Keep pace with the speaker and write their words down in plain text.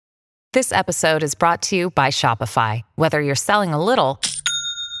This episode is brought to you by Shopify. Whether you're selling a little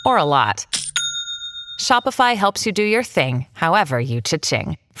or a lot, Shopify helps you do your thing, however you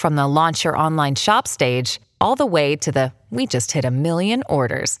cha-ching. From the launch your online shop stage, all the way to the we just hit 1 million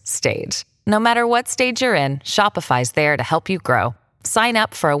orders stage. No matter what stage you're in, Shopify's there to help you grow. Sign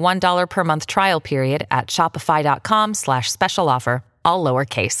up for a $1 per month trial period at shopify.com/special offer, all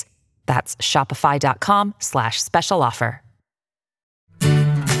lowercase. That's shopify.com/special offer.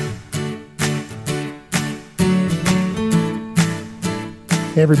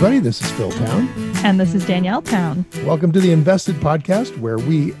 Hey everybody, this is Phil Town. And this is Danielle Town. Welcome to the Invested Podcast, where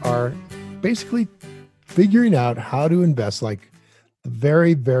we are basically figuring out how to invest like the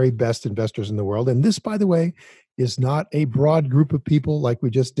very, very best investors in the world. And this, by the way, is not a broad group of people like we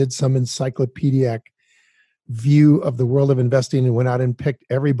just did some encyclopedic view of the world of investing and went out and picked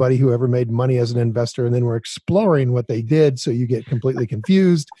everybody who ever made money as an investor. And then we're exploring what they did so you get completely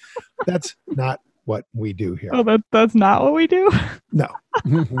confused. That's not what we do here. Oh, that's not what we do? No,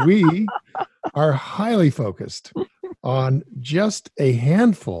 we are highly focused on just a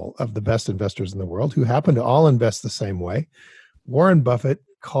handful of the best investors in the world who happen to all invest the same way. Warren Buffett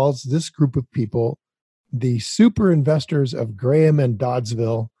calls this group of people the super investors of Graham and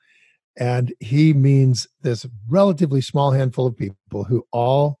Doddsville. And he means this relatively small handful of people who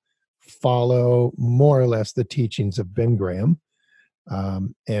all follow more or less the teachings of Ben Graham.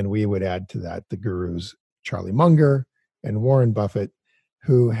 And we would add to that the gurus, Charlie Munger and Warren Buffett,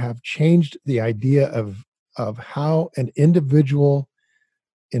 who have changed the idea of how an individual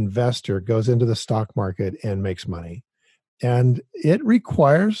investor goes into the stock market and makes money. And it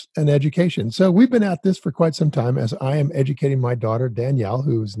requires an education. So we've been at this for quite some time, as I am educating my daughter, Danielle,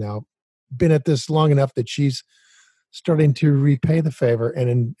 who's now been at this long enough that she's starting to repay the favor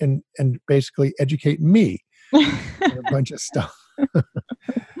and basically educate me on a bunch of stuff.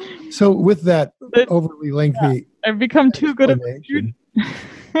 So with that overly lengthy, I've become too good at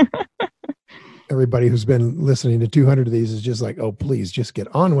everybody who's been listening to 200 of these is just like, oh, please just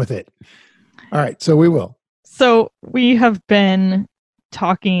get on with it. All right. So we will. So we have been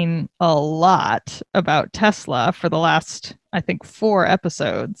talking a lot about Tesla for the last, I think, 4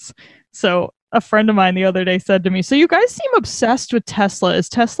 episodes. So a friend of mine the other day said to me, so you guys seem obsessed with Tesla. Is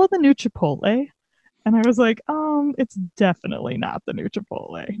Tesla the new Chipotle? And I was like, it's definitely not the new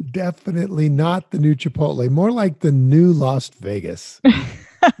Chipotle. Definitely not the new Chipotle. More like the new Las Vegas.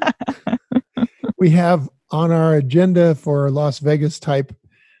 We have on our agenda for Las Vegas type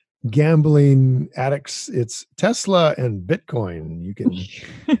gambling addicts, it's Tesla and Bitcoin. You can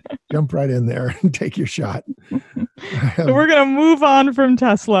jump right in there and take your shot. So we're going to move on from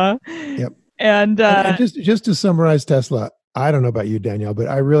Tesla. Yep. And just to summarize Tesla, I don't know about you, Danielle, but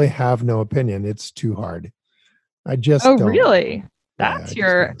I really have no opinion. It's too hard. I just don't. Really? That's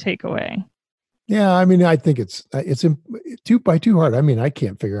your takeaway. Yeah, I mean, I think it's too hard. I mean, I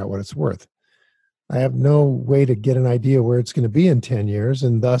can't figure out what it's worth. I have no way to get an idea where it's going to be in 10 years,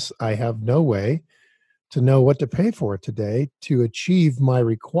 and thus I have no way to know what to pay for it today to achieve my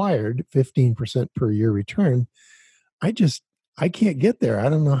required 15% per year return. I can't get there. I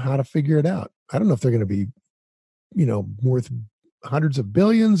don't know how to figure it out. I don't know if they're going to be worth hundreds of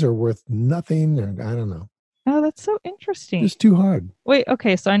billions or worth nothing, or I don't know. Oh, that's so interesting. It's too hard. Wait,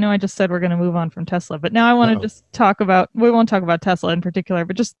 okay. So I know I just said we're going to move on from Tesla, but now I want to just we won't talk about Tesla in particular,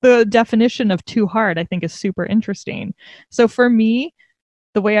 but just the definition of too hard, I think is super interesting. So for me,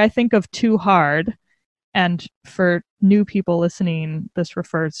 the way I think of too hard, and for new people listening, this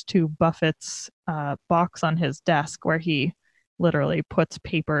refers to Buffett's box on his desk where he literally puts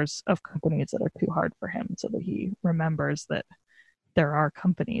papers of companies that are too hard for him so that he remembers that there are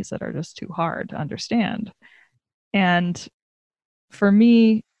companies that are just too hard to understand. And for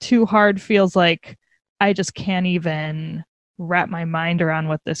me, too hard feels like I just can't even wrap my mind around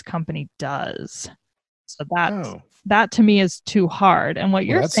what this company does. So that to me is too hard. And what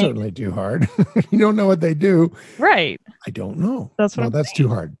you're that's saying, certainly too hard. You don't know what they do. Right. I don't know. That's what that's too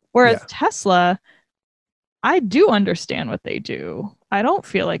hard. Whereas Tesla, I do understand what they do. I don't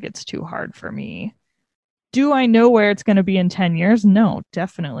feel like it's too hard for me. Do I know where it's going to be in 10 years? No,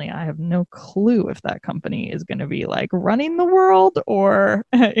 definitely. I have no clue if that company is going to be like running the world or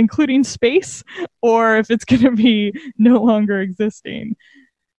including space, or if it's going to be no longer existing.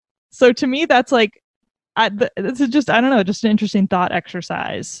 So to me, that's like, this is just, I don't know, just an interesting thought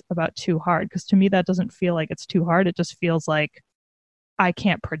exercise about too hard. Because to me, that doesn't feel like it's too hard. It just feels like I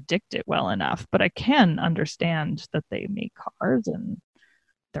can't predict it well enough, but I can understand that they make cars and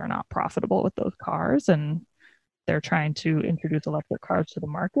they're not profitable with those cars, and they're trying to introduce electric cars to the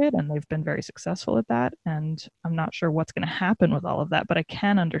market, and they've been very successful at that. And I'm not sure what's going to happen with all of that, but I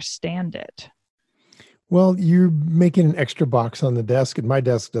can understand it. Well, you're making an extra box on the desk, and my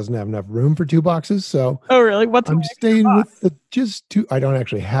desk doesn't have enough room for 2 boxes. So Oh, really? What's I'm staying with the just 2. I don't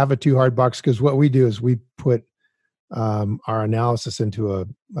actually have a 2 hard box because what we do is we put our analysis into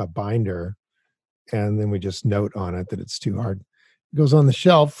a binder, and then we just note on it that it's too hard. It goes on the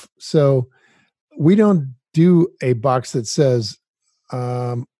shelf. So we don't do a box that says,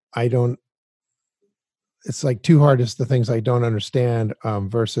 I don't, it's like too hard is the things I don't understand,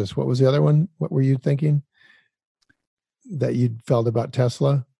 versus what was the other one? What were you thinking that you felt about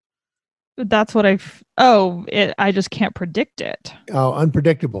Tesla? That's what I just can't predict it. Oh,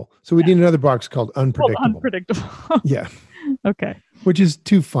 unpredictable. So we need another box called unpredictable. Well, unpredictable. Yeah. Okay. Which is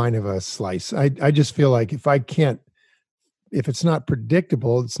too fine of a slice. I just feel like if it's not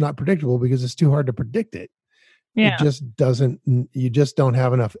predictable, it's not predictable because it's too hard to predict it. Yeah. It just doesn't, you just don't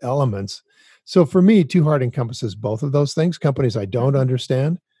have enough elements. So for me, too hard encompasses both of those things, companies I don't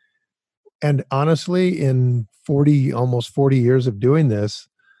understand. And honestly, in almost 40 years of doing this,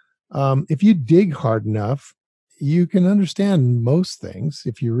 if you dig hard enough, you can understand most things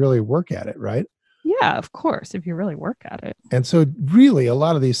if you really work at it, right? Yeah, of course, if you really work at it. And so really a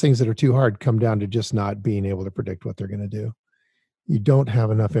lot of these things that are too hard come down to just not being able to predict what they're going to do. You don't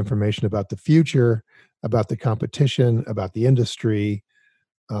have enough information about the future, about the competition, about the industry,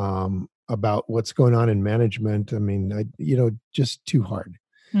 about what's going on in management. I mean, just too hard.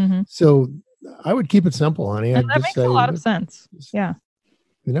 Mm-hmm. So I would keep it simple, honey. And that makes a lot of sense. Yeah.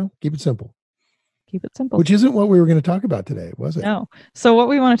 Keep it simple. Keep it simple. Which isn't what we were going to talk about today, was it? No. So what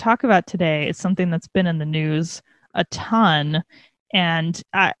we want to talk about today is something that's been in the news a ton. And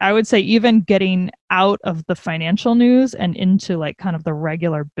I would say even getting out of the financial news and into like kind of the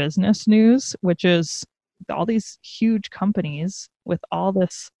regular business news, which is all these huge companies with all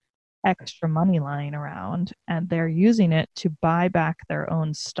this extra money lying around, and they're using it to buy back their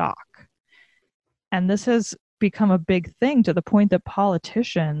own stock. And this has become a big thing to the point that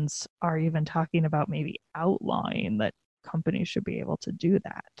politicians are even talking about maybe outlawing that companies should be able to do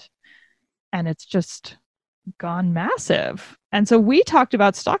that. And it's just gone massive. And so we talked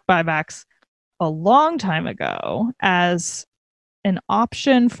about stock buybacks a long time ago as an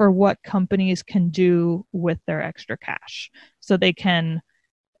option for what companies can do with their extra cash. So they can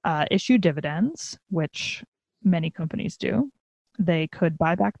issue dividends, which many companies do. They could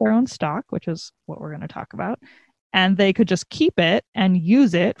buy back their own stock, which is what we're going to talk about. And they could just keep it and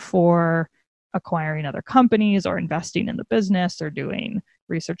use it for acquiring other companies or investing in the business or doing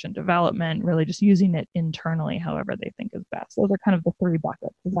research and development, really just using it internally however they think is best. Those are kind of the 3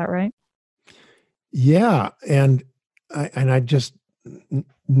 buckets. Is that right? Yeah. And I just,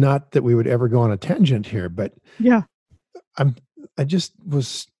 not that we would ever go on a tangent here, but yeah, I just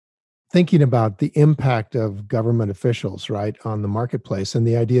was thinking about the impact of government officials, right, on the marketplace, and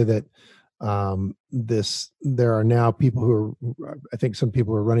the idea that there are now people who are, I think some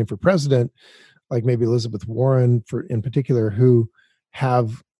people are running for president, like maybe Elizabeth Warren in particular, who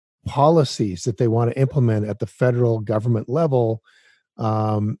have policies that they want to implement at the federal government level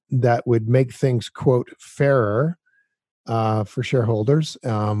that would make things, quote, fairer for shareholders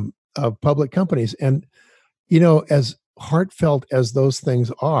of public companies. And, as heartfelt as those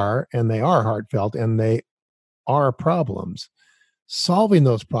things are, and they are heartfelt and they are problems, solving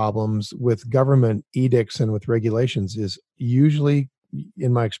those problems with government edicts and with regulations is usually,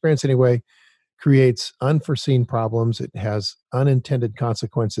 in my experience anyway, creates unforeseen problems. It has unintended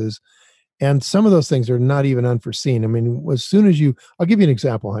consequences. And some of those things are not even unforeseen. I mean, as soon as I'll give you an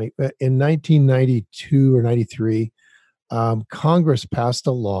example, honey. In 1992 or 93, Congress passed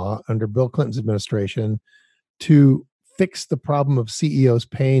a law under Bill Clinton's administration to fix the problem of CEOs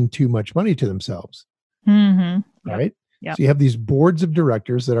paying too much money to themselves. Mm-hmm. Right? Yep. So you have these boards of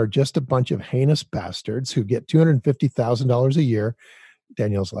directors that are just a bunch of heinous bastards who get $250,000 a year.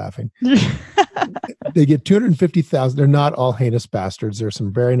 Danielle's laughing. They get $250,000. They're not all heinous bastards. There's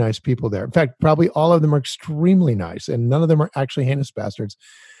some very nice people there. In fact, probably all of them are extremely nice, and none of them are actually heinous bastards.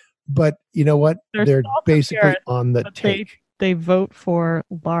 But you know what? They're basically on the take. They vote for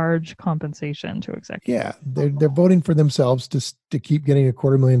large compensation to executives. Yeah, they're voting for themselves to keep getting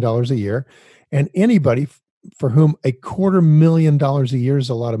 $250,000 a year, and anybody for whom $250,000 a year is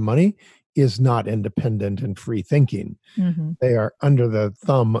a lot of money is not independent and free thinking. Mm-hmm. They are under the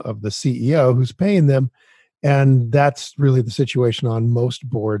thumb of the CEO who's paying them, and that's really the situation on most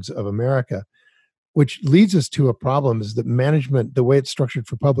boards of America. Which leads us to a problem is that management, the way it's structured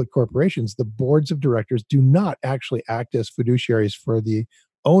for public corporations, the boards of directors do not actually act as fiduciaries for the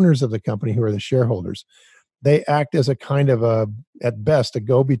owners of the company who are the shareholders. they act as a kind of at best, a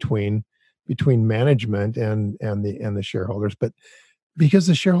go-between between management and the shareholders. But because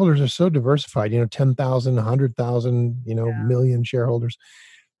the shareholders are so diversified, 10,000, 100,000, million shareholders,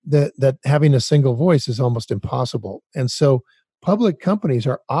 that having a single voice is almost impossible. And so public companies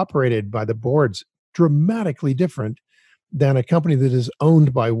are operated by the boards dramatically different than a company that is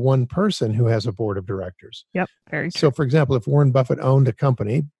owned by one person who has a board of directors. Yep, very true. So, for example, if Warren Buffett owned a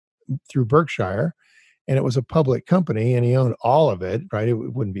company through Berkshire and it was a public company and he owned all of it, right? It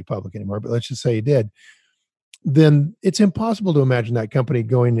wouldn't be public anymore, but let's just say he did. Then it's impossible to imagine that company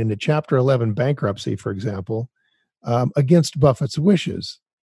going into Chapter 11 bankruptcy, for example, against Buffett's wishes.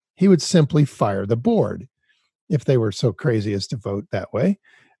 He would simply fire the board if they were so crazy as to vote that way.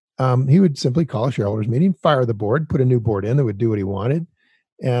 He would simply call a shareholders meeting, fire the board, put a new board in that would do what he wanted,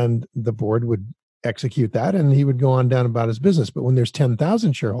 and the board would execute that, and he would go on down about his business. But when there's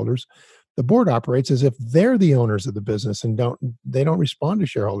 10,000 shareholders, the board operates as if they're the owners of the business and they don't respond to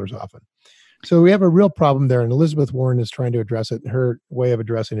shareholders often. So we have a real problem there, and Elizabeth Warren is trying to address it. Her way of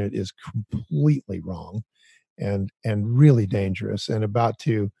addressing it is completely wrong and really dangerous and about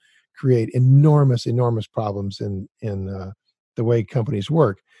to create enormous problems in the way companies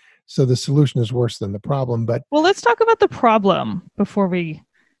work. So the solution is worse than the problem. But well, let's talk about the problem before we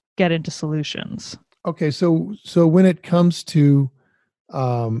get into solutions. Okay, so when it comes to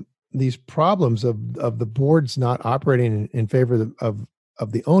these problems of the boards not operating in favor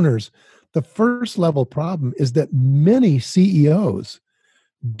of the owners, the first level problem is that many CEOs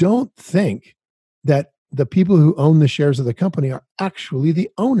don't think that the people who own the shares of the company are actually the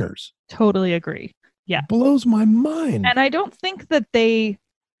owners. Totally agree. Yeah. Blows my mind. And I don't think that they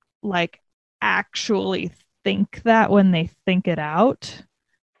actually think that when they think it out,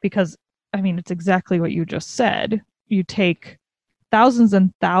 because it's exactly what you just said. You take thousands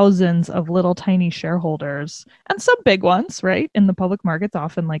and thousands of little tiny shareholders and some big ones, right? In the public markets,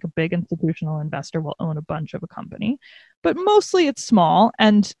 often like a big institutional investor will own a bunch of a company, but mostly it's small,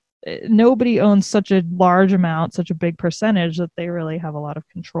 and nobody owns such a large amount, such a big percentage that they really have a lot of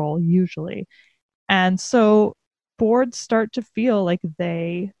control usually. And so boards start to feel like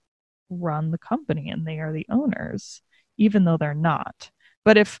they run the company and they are the owners, even though they're not.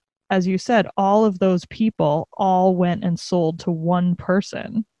 But if, as you said, all of those people all went and sold to one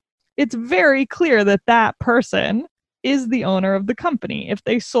person, it's very clear that that person is the owner of the company. If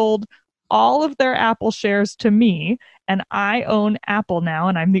they sold all of their Apple shares to me and I own Apple now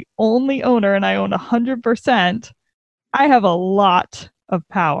and I'm the only owner and I own 100%, I have a lot of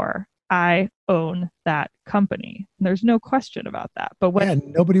power. I own that company. There's no question about that. But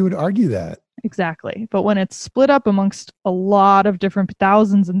when nobody would argue that. Exactly. But when it's split up amongst a lot of different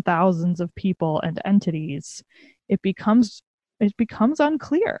thousands and thousands of people and entities, it becomes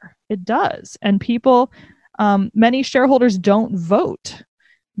unclear. It does. And people, many shareholders don't vote.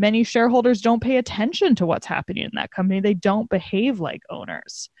 Many shareholders don't pay attention to what's happening in that company. They don't behave like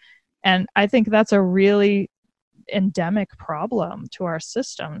owners. And I think that's a really endemic problem to our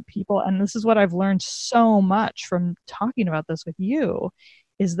system. People, and this is what I've learned so much from talking about this with you,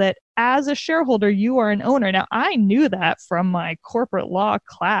 is that as a shareholder, you are an owner. Now, I knew that from my corporate law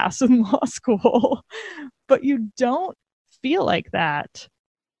class in law school, but you don't feel like that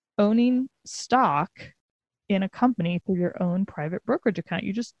owning stock in a company through your own private brokerage account.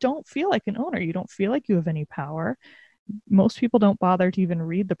 You just don't feel like an owner. You don't feel like you have any power. Most people don't bother to even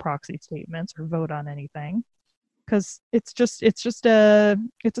read the proxy statements or vote on anything, because it's a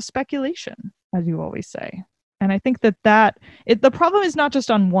speculation, as you always say. And I think that the problem is not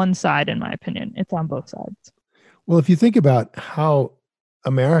just on one side, in my opinion. It's on both sides. Well, if you think about how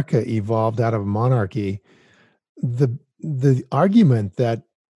America evolved out of a monarchy, the argument that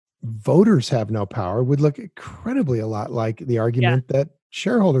voters have no power would look incredibly a lot like the argument that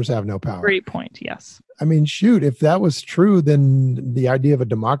shareholders have no power. Great point, yes. Shoot, if that was true, then the idea of a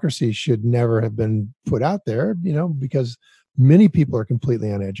democracy should never have been put out there, because many people are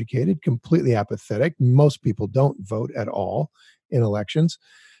completely uneducated, completely apathetic. Most people don't vote at all in elections.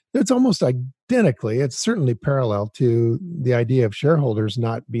 It's almost identically, it's certainly parallel to the idea of shareholders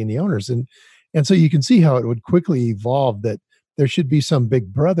not being the owners. And so you can see how it would quickly evolve that there should be some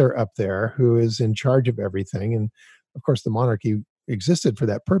big brother up there who is in charge of everything. And of course, the monarchy existed for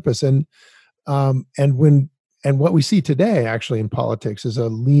that purpose. And what we see today actually in politics is a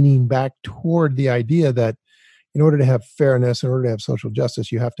leaning back toward the idea that in order to have fairness, in order to have social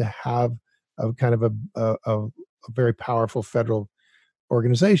justice, you have to have a kind of a very powerful federal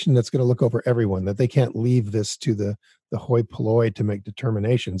organization that's going to look over everyone, that they can't leave this to the hoi polloi to make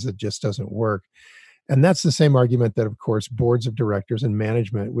determinations. It just doesn't work. And that's the same argument that, of course, boards of directors and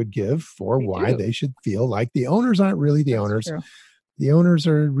management would give for why they should feel like the owners aren't really the owners. True. The owners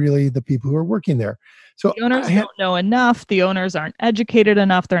are really the people who are working there. So the owners don't know enough. The owners aren't educated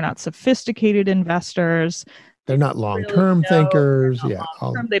enough. They're not sophisticated investors. They're not long-term thinkers. Yeah.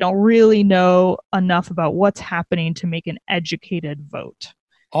 They don't really know enough about what's happening to make an educated vote.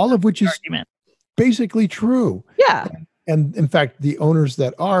 All of which is basically true. Yeah. And in fact, the owners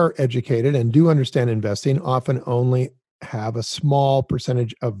that are educated and do understand investing often only have a small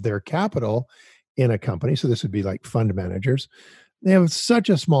percentage of their capital in a company. So this would be like fund managers. They have such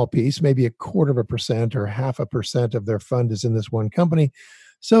a small piece, maybe 0.25% or 0.5% of their fund is in this one company.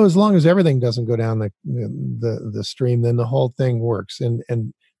 So as long as everything doesn't go down the stream, then the whole thing works.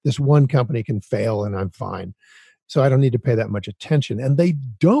 And this one company can fail and I'm fine. So I don't need to pay that much attention. And they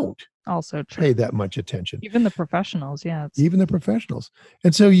don't also pay that much attention. Even the professionals, yeah. Even the professionals.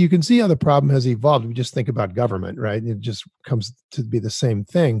 And so you can see how the problem has evolved. We just think about government, right? It just comes to be the same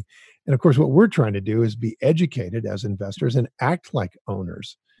thing. And of course, what we're trying to do is be educated as investors and act like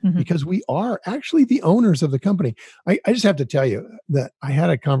owners, because we are actually the owners of the company. I just have to tell you that I had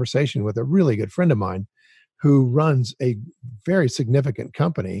a conversation with a really good friend of mine who runs a very significant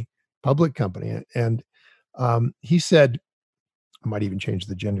company, public company. And he said, I might even change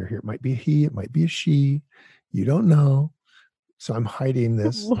the gender here. It might be a he, it might be a she. You don't know. So I'm hiding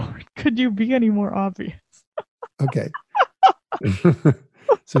this. Lord, could you be any more obvious? Okay.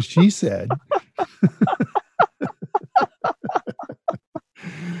 So she said,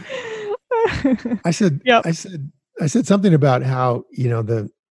 I said something about how,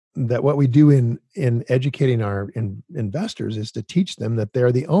 that what we do in educating our investors is to teach them that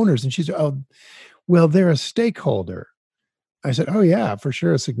they're the owners. And she said, oh, well, they're a stakeholder. I said, oh yeah, for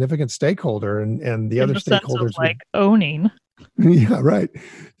sure. A significant stakeholder. And the other stakeholders like owning. Yeah, right.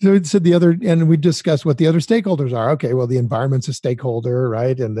 So it said and we discussed what the other stakeholders are. Okay, well, the environment's a stakeholder,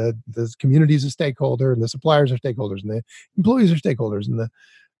 right? And the community's a stakeholder, and the suppliers are stakeholders, and the employees are stakeholders, and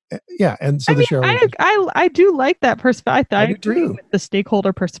and so the shareholders. I do like that perspective. I agree too. with the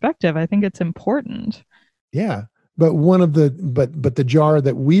stakeholder perspective. I think it's important. Yeah, but but the jar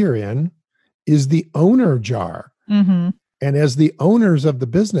that we're in is the owner jar, and as the owners of the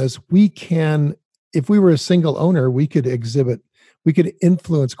business, we can. If we were a single owner, we could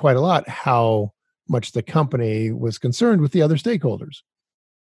influence quite a lot how much the company was concerned with the other stakeholders.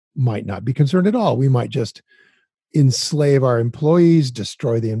 Might not be concerned at all. We might just enslave our employees,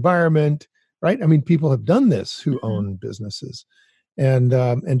 destroy the environment, right? I mean, people have done this who own businesses and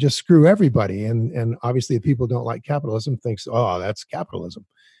just screw everybody. And obviously if people don't like capitalism, thinks, oh, that's capitalism,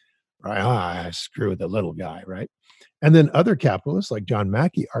 right? Screw the little guy, right? And then other capitalists like John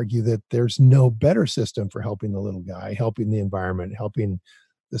Mackey argue that there's no better system for helping the little guy, helping the environment, helping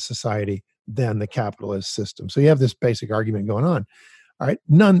the society than the capitalist system. So you have this basic argument going on. All right.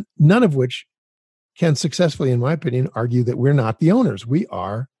 None of which can successfully, in my opinion, argue that we're not the owners. We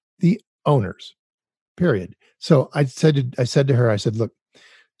are the owners, period. So I said to her, look,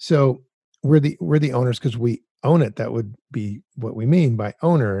 so we're the owners because we own it. That would be what we mean by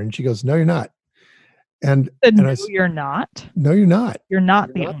owner. And she goes, no, you're not. And you're not. No, you're not. You're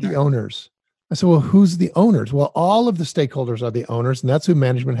not the owners. I said, well, who's the owners? Well, all of the stakeholders are the owners, and that's who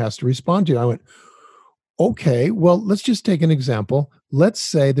management has to respond to. I went, okay, well, let's just take an example. Let's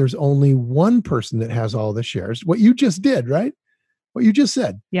say there's only one person that has all the shares. What you just did, right? What you just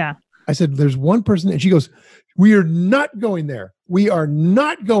said. Yeah. I said, there's one person, and she goes, we are not going there. We are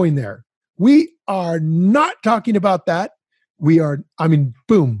not going there. We are not talking about that.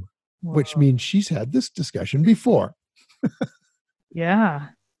 Boom. Whoa. Which means she's had this discussion before. Yeah.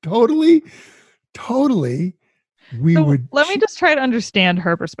 Totally. Let me just try to understand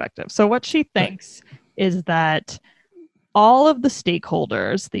her perspective. So what she thinks is that all of the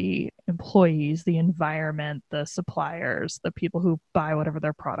stakeholders, the employees, the environment, the suppliers, the people who buy whatever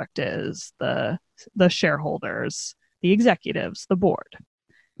their product is, the shareholders, the executives, the board,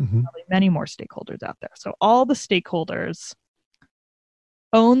 probably many more stakeholders out there. So all the stakeholders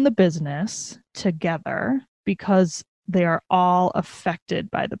own the business together because they are all affected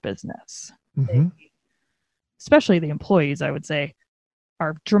by the business. Especially the employees, I would say,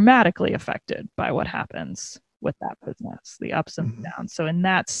 are dramatically affected by what happens with that business, the ups and downs. So in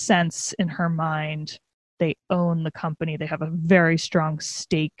that sense, in her mind, they own the company. They have a very strong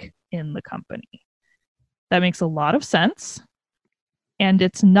stake in the company. That makes a lot of sense. And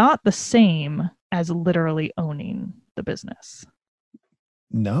it's not the same as literally owning the business.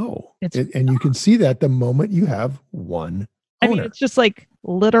 No. And you can see that the moment you have one owner. I mean, it's just like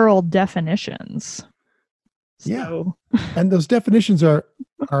literal definitions. Yeah. So, And those definitions are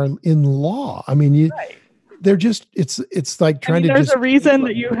in law. I mean, right. they're just, it's like trying to there's just a reason that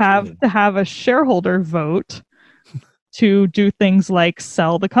paint you on have everything. to have a shareholder vote to do things like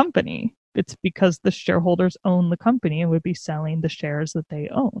sell the company. It's because the shareholders own the company and would be selling the shares that they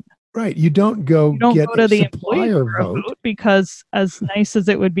own. Right. You don't go You don't get go to a the employees supplier for a vote. vote, because as nice as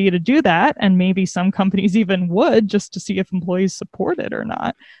it would be to do that, and maybe some companies even would, just to see if employees support it or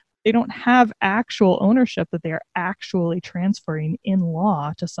not, they don't have actual ownership that they are actually transferring in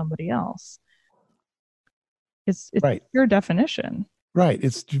law to somebody else. It's Right. your definition. Right.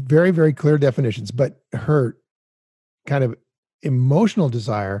 It's very, very clear definitions. But her kind of emotional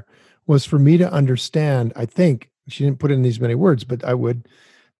desire was for me to understand. I think she didn't put in these many words, but I would,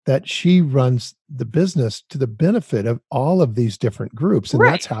 that she runs the business to the benefit of all of these different groups. And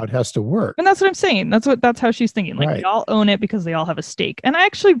Right. that's how it has to work. And that's what I'm saying. That's how she's thinking. Like, Right. they all own it because they all have a stake. And I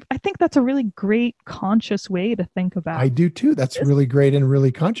think that's a really great conscious way to think about. I do too. That's really great and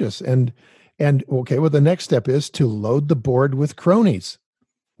really conscious. And okay, well, the next step is to load the board with cronies.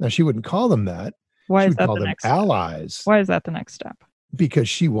 Now, she wouldn't call them that. Why She is would that call the them next step? allies. Why is that the next step? Because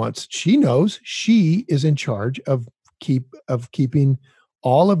she knows she is in charge of keeping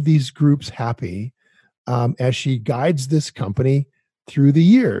all of these groups happy, as she guides this company through the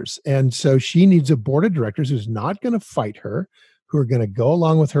years. And so she needs a board of directors who's not going to fight her, who are going to go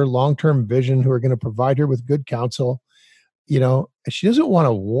along with her long-term vision, who are going to provide her with good counsel. She doesn't want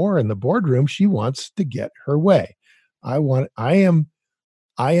a war in the boardroom. She wants to get her way. I am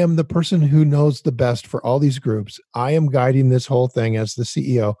the person who knows the best for all these groups. I am guiding this whole thing as the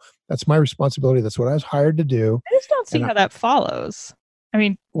CEO. That's my responsibility. That's what I was hired to do. I just don't see how that follows. I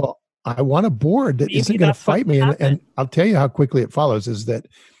mean, well, I want a board that isn't going to fight me. And I'll tell you how quickly it follows is that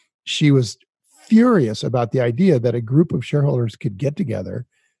she was furious about the idea that a group of shareholders could get together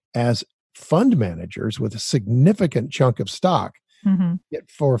as fund managers with a significant chunk of stock,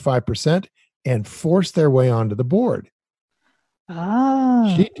 get 4 or 5%, and force their way onto the board.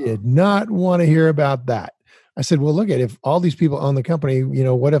 She did not want to hear about that. I said, well, look if all these people own the company,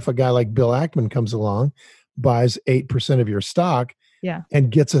 what if a guy like Bill Ackman comes along, buys 8% of your stock, and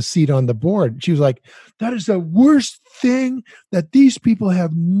gets a seat on the board? She was like, that is the worst thing, that these people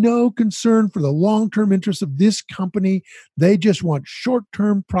have no concern for the long-term interests of this company. They just want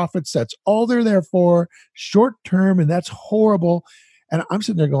short-term profits. That's all they're there for, short-term, and that's horrible. And I'm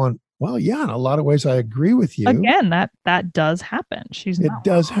sitting there going, well, yeah, in a lot of ways, I agree with you. Again, that does happen. It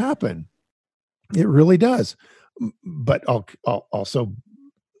does happen. It really does. But also,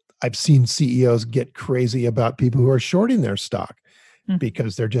 I've seen CEOs get crazy about people who are shorting their stock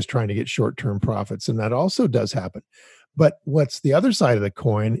because they're just trying to get short-term profits. And that also does happen. But what's the other side of the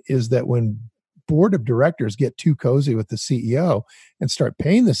coin is that when board of directors get too cozy with the CEO and start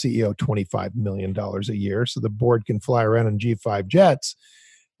paying the CEO $25 million a year so the board can fly around in G5 jets,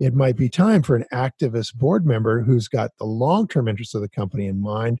 it might be time for an activist board member who's got the long-term interests of the company in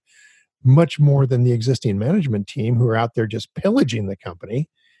mind, much more than the existing management team who are out there just pillaging the company.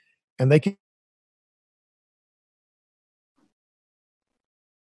 And they can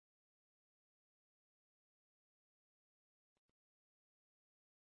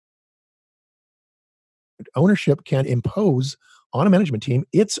ownership can impose on a management team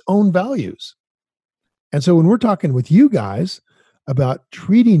its own values. And so when we're talking with you guys about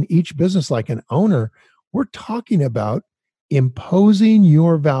treating each business like an owner, we're talking about imposing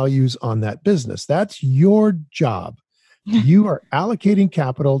your values on that business. That's your job. You are allocating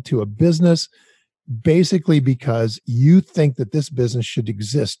capital to a business basically because you think that this business should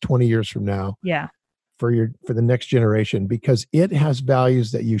exist 20 years from now. Yeah. For the next generation, because it has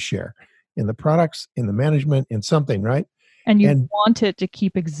values that you share in the products, in the management, in something, right? And you want it to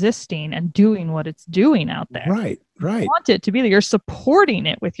keep existing and doing what it's doing out there. Right. You want it to be that you're supporting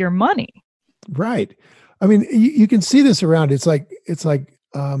it with your money. Right. I mean, you can see this around. It's like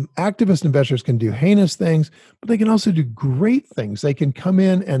activist investors can do heinous things, but they can also do great things. They can come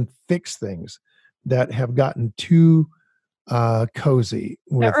in and fix things that have gotten too cozy.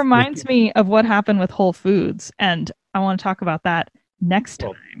 That reminds me of what happened with Whole Foods, and I want to talk about that next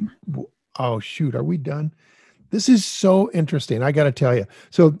time. Oh, shoot. Are we done? This is so interesting. I got to tell you.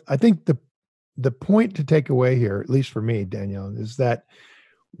 So I think the point to take away here, at least for me, Danielle, is that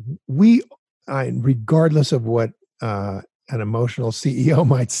regardless of what an emotional CEO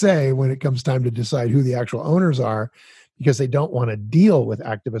might say when it comes time to decide who the actual owners are, because they don't want to deal with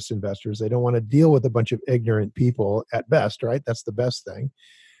activist investors. They don't want to deal with a bunch of ignorant people at best, right? That's the best thing.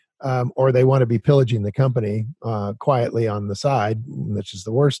 Or they want to be pillaging the company quietly on the side, which is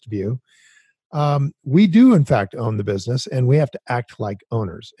the worst view. We do, in fact, own the business, and we have to act like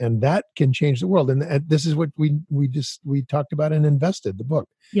owners, and that can change the world. And this is what we talked about in Invested, the book.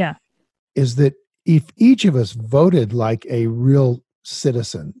 Yeah, is that if each of us voted like a real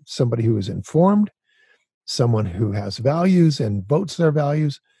citizen, somebody who is informed, someone who has values and votes their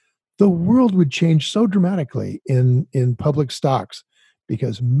values, the world would change so dramatically in public stocks.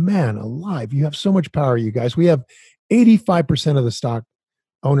 Because, man alive, you have so much power, you guys. We have 85% of the stock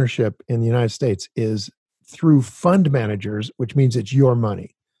ownership in the United States is through fund managers, which means it's your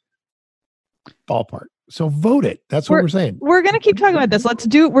money. Ballpark. So vote it. That's what we're saying. We're going to keep talking about this.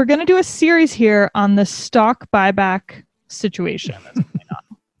 We're going to do a series here on the stock buyback situation that's going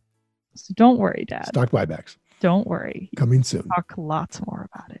on. So don't worry, Dad. Stock buybacks. Don't worry. Coming soon. Talk lots more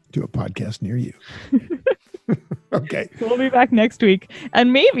about it. To a podcast near you. Okay. We'll be back next week.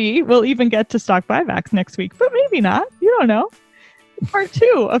 And maybe we'll even get to stock buybacks next week, but maybe not. You don't know. Part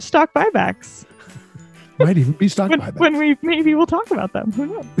 2 of stock buybacks. Might even be stock buybacks. Maybe we'll talk about them. Who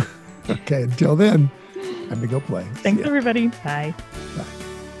knows? Okay. Until then, time to go play. Thanks, everybody. Bye. Bye.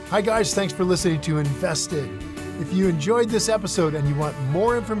 Hi, guys. Thanks for listening to Invested. If you enjoyed this episode and you want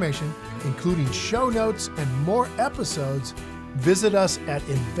more information, including show notes and more episodes, visit us at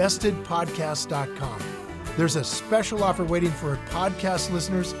investedpodcast.com. There's a special offer waiting for podcast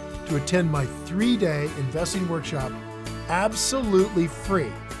listeners to attend my 3-day investing workshop absolutely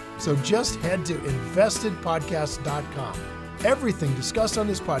free. So just head to investedpodcast.com. Everything discussed on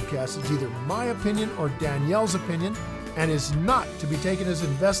this podcast is either my opinion or Danielle's opinion and is not to be taken as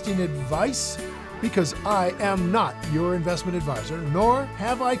investing advice because I am not your investment advisor, nor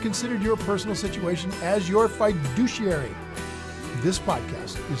have I considered your personal situation as your fiduciary. This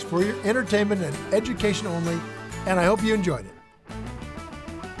podcast is for your entertainment and education only, and I hope you enjoyed it.